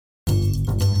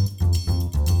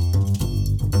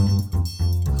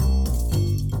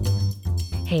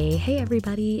Hey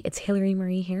everybody, it's Hillary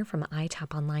Marie here from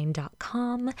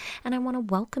itaponline.com, and I want to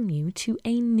welcome you to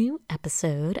a new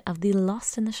episode of the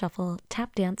Lost in the Shuffle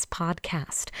Tap Dance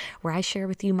podcast, where I share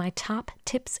with you my top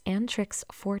tips and tricks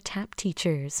for tap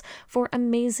teachers, for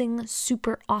amazing,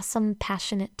 super awesome,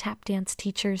 passionate tap dance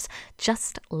teachers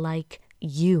just like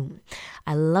you.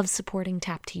 I love supporting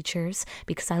tap teachers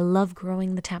because I love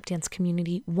growing the tap dance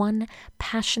community one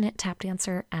passionate tap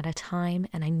dancer at a time,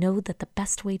 and I know that the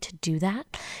best way to do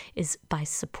that is by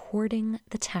supporting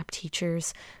the tap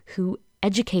teachers who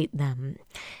educate them.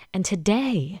 And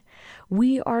today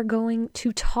we are going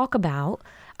to talk about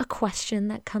a question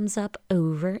that comes up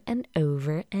over and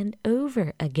over and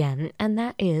over again, and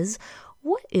that is,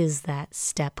 what is that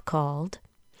step called?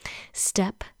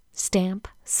 Step, stamp,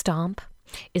 stomp.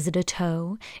 Is it a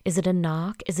toe? Is it a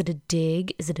knock? Is it a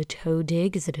dig? Is it a toe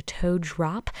dig? Is it a toe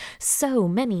drop? So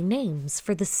many names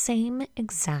for the same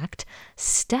exact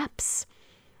steps.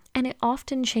 And it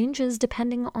often changes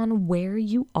depending on where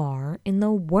you are in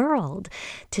the world.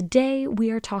 Today,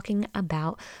 we are talking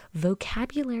about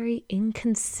vocabulary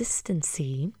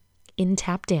inconsistency in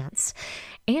tap dance.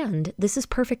 And this is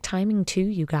perfect timing too,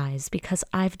 you guys, because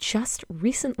I've just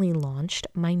recently launched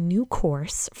my new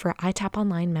course for iTap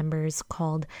Online members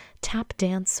called Tap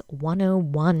Dance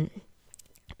 101.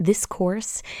 This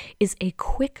course is a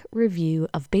quick review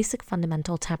of basic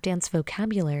fundamental tap dance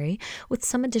vocabulary with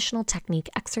some additional technique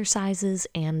exercises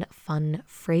and fun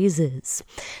phrases.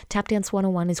 Tap Dance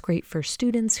 101 is great for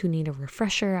students who need a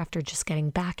refresher after just getting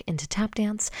back into tap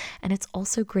dance, and it's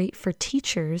also great for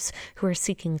teachers who are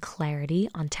seeking clarity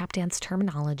on tap dance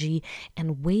terminology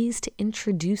and ways to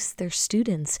introduce their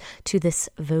students to this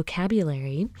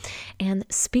vocabulary. And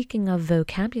speaking of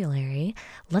vocabulary,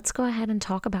 let's go ahead and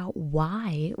talk about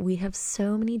why we have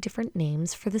so many different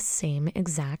names for the same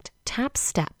exact tap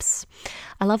steps.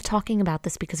 I love talking about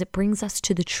this because it brings us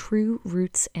to the true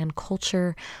roots and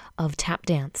culture of tap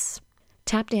dance.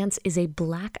 Tap dance is a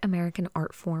Black American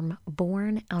art form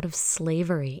born out of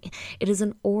slavery. It is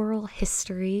an oral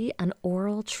history, an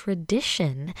oral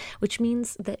tradition, which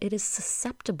means that it is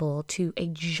susceptible to a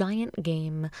giant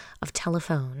game of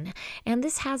telephone. And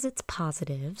this has its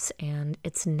positives and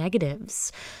its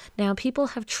negatives. Now, people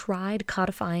have tried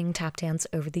codifying tap dance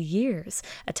over the years,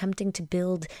 attempting to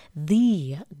build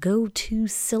the go-to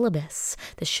syllabus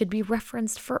that should be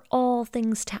referenced for all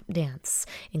things tap dance,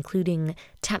 including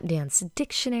tap dance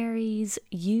dictionaries,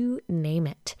 you name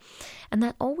it. And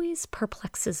that always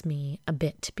perplexes me a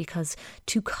bit because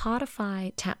to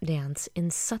codify tap dance in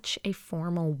such a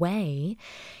formal way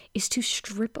is to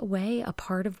strip away a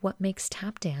part of what makes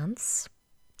tap dance,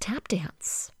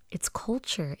 its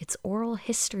culture, its oral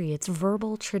history, its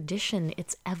verbal tradition,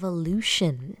 its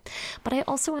evolution. But I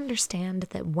also understand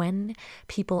that when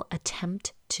people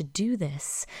attempt to do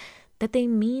this, that they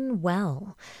mean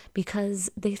well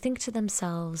because they think to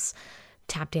themselves,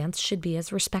 tap dance should be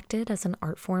as respected as an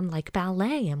art form like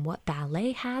ballet, and what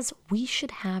ballet has, we should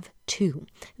have too.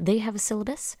 They have a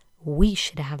syllabus, we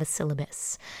should have a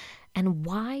syllabus. And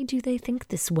why do they think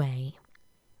this way?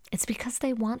 It's because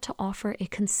they want to offer a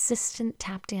consistent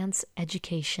tap dance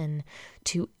education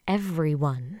to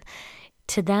everyone.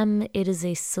 To them, it is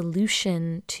a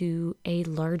solution to a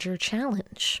larger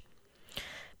challenge.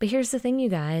 But here's the thing, you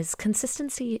guys,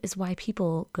 consistency is why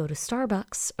people go to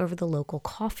Starbucks over the local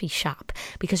coffee shop,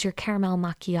 because your caramel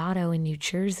macchiato in New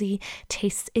Jersey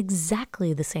tastes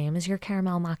exactly the same as your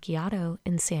caramel macchiato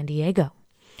in San Diego.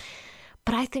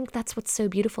 But I think that's what's so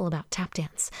beautiful about tap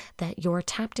dance, that your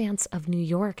tap dance of New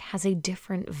York has a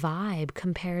different vibe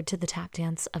compared to the tap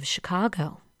dance of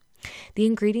Chicago. The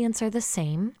ingredients are the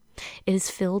same. It is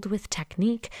filled with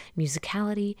technique,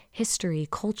 musicality, history,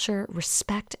 culture,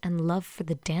 respect, and love for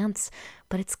the dance,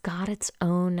 but it's got its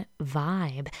own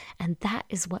vibe. And that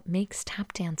is what makes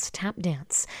tap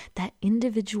dance, that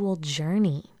individual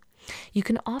journey. You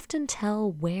can often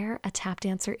tell where a tap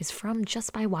dancer is from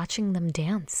just by watching them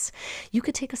dance. You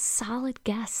could take a solid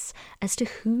guess as to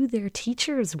who their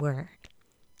teachers were.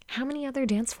 How many other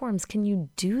dance forms can you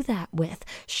do that with?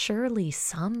 Surely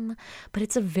some, but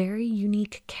it's a very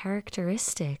unique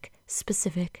characteristic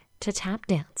specific to tap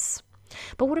dance.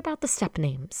 But what about the step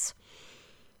names?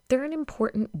 They're an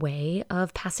important way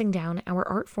of passing down our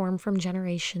art form from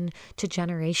generation to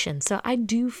generation. So I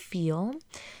do feel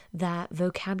that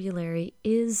vocabulary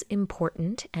is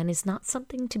important and is not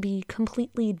something to be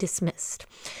completely dismissed.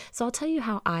 So I'll tell you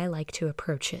how I like to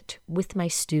approach it with my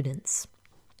students.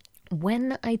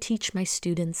 When I teach my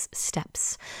students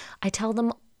steps, I tell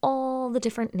them all the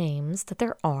different names that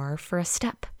there are for a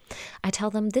step. I tell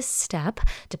them this step,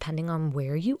 depending on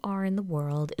where you are in the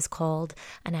world, is called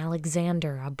an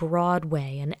Alexander, a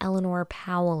Broadway, an Eleanor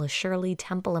Powell, a Shirley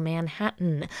Temple, a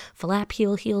Manhattan, flap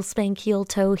heel, heel, spank heel,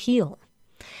 toe heel.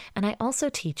 And I also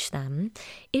teach them,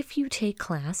 if you take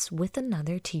class with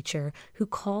another teacher who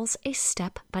calls a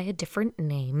step by a different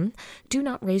name, do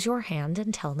not raise your hand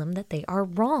and tell them that they are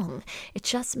wrong. It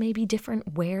just may be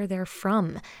different where they're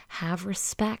from. Have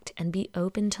respect and be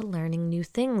open to learning new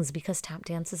things, because tap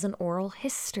dance is an oral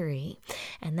history.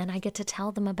 And then I get to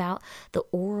tell them about the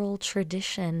oral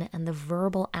tradition and the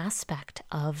verbal aspect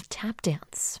of tap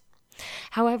dance.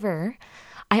 However,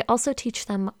 I also teach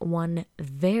them one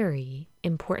very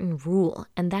important rule,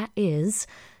 and that is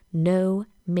no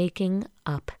making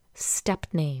up step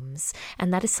names.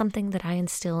 And that is something that I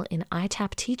instill in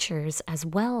iTap teachers as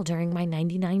well during my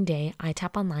 99-day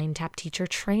iTap Online Tap Teacher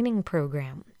Training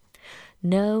Program.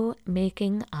 No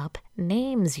making up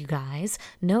names, you guys.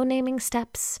 No naming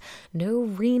steps. No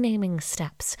renaming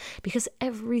steps. Because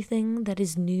everything that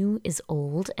is new is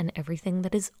old, and everything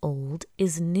that is old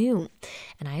is new.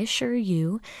 And I assure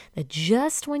you that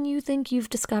just when you think you've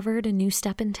discovered a new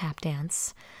step in tap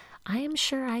dance, I am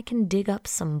sure I can dig up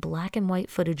some black and white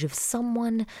footage of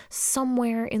someone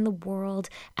somewhere in the world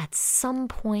at some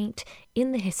point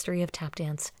in the history of tap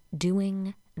dance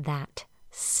doing that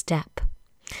step.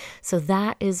 So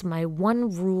that is my one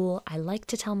rule. I like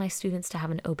to tell my students to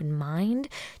have an open mind,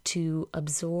 to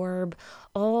absorb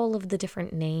all of the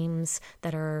different names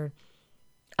that are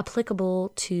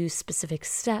applicable to specific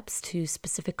steps, to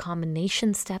specific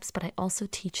combination steps, but I also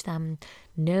teach them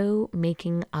no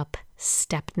making up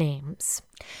step names.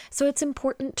 So it's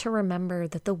important to remember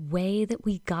that the way that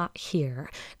we got here,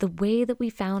 the way that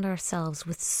we found ourselves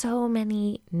with so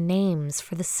many names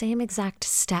for the same exact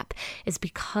step, is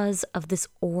because of this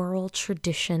oral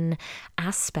tradition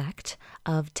aspect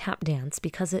of tap dance,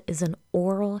 because it is an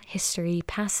oral history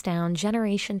passed down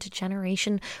generation to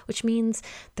generation, which means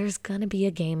there's going to be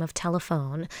a game of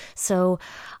telephone. So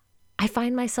I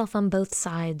find myself on both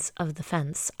sides of the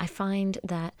fence. I find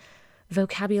that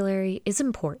vocabulary is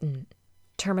important.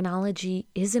 Terminology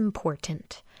is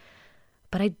important.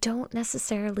 But I don't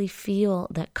necessarily feel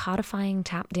that codifying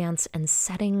tap dance and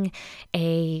setting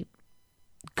a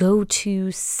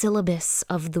go-to syllabus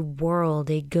of the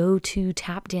world, a go-to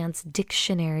tap dance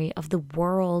dictionary of the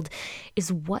world,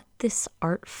 is what this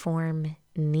art form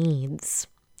needs.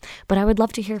 But I would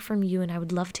love to hear from you, and I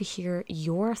would love to hear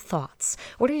your thoughts.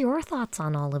 What are your thoughts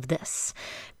on all of this?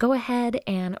 Go ahead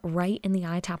and write in the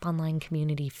iTap Online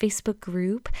Community Facebook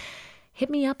group.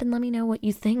 Hit me up and let me know what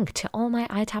you think. To all my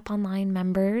iTap Online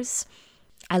members,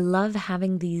 I love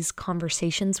having these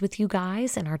conversations with you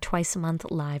guys in our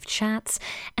twice-a-month live chats,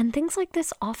 and things like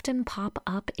this often pop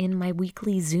up in my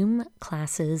weekly Zoom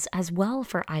classes as well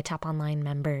for iTap Online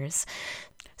members.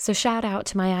 So shout out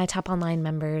to my iTap Online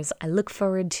members. I look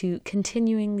forward to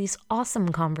continuing these awesome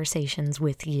conversations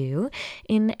with you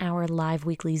in our live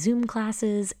weekly Zoom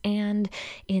classes and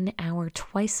in our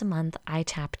twice-a-month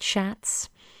iTap chats.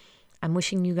 I'm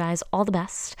wishing you guys all the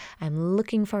best. I'm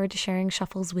looking forward to sharing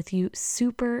shuffles with you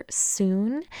super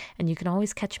soon, and you can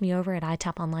always catch me over at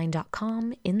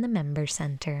itaponline.com in the Member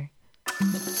Center.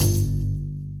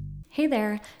 Hey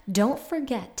there, don't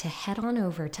forget to head on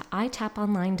over to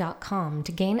itaponline.com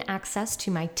to gain access to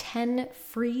my 10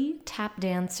 free tap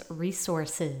dance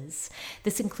resources.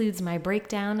 This includes my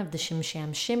breakdown of the Shim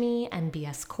Sham Shimmy and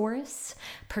BS Chorus,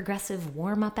 progressive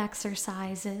warm-up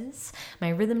exercises, my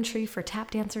Rhythm Tree for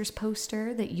Tap Dancers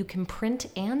poster that you can print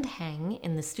and hang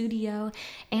in the studio,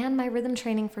 and my Rhythm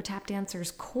Training for Tap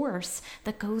Dancers course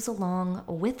that goes along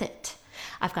with it.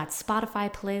 I've got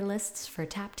Spotify playlists for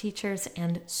tap teachers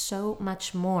and so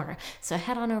much more. So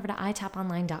head on over to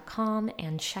itaponline.com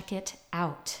and check it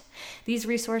out. These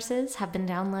resources have been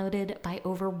downloaded by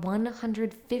over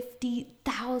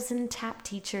 150,000 tap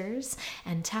teachers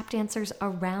and tap dancers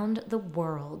around the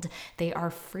world. They are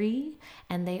free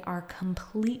and they are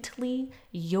completely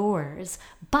yours.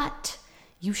 But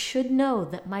you should know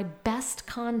that my best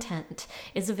content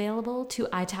is available to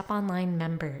iTap Online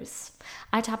members.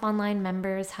 iTap Online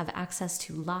members have access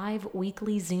to live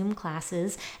weekly Zoom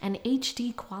classes and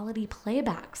HD quality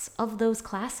playbacks of those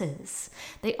classes.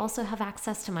 They also have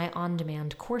access to my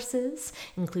on-demand courses,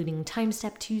 including Time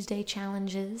Step Tuesday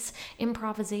challenges,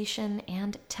 improvisation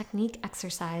and technique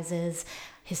exercises,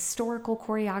 historical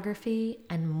choreography,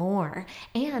 and more.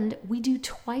 And we do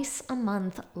twice a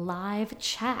month live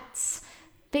chats.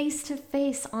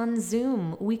 Face-to-face on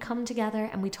Zoom, we come together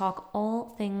and we talk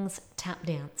all things tap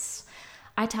dance.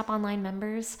 iTap Online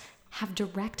members have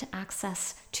direct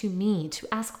access to me to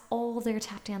ask all their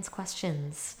tap dance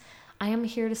questions. I am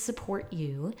here to support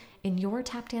you in your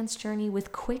tap dance journey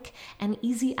with quick and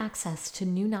easy access to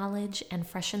new knowledge and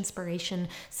fresh inspiration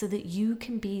so that you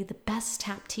can be the best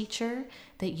tap teacher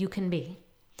that you can be.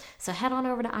 So head on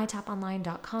over to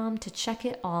itaponline.com to check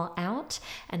it all out,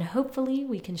 and hopefully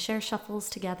we can share shuffles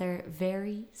together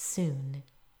very soon.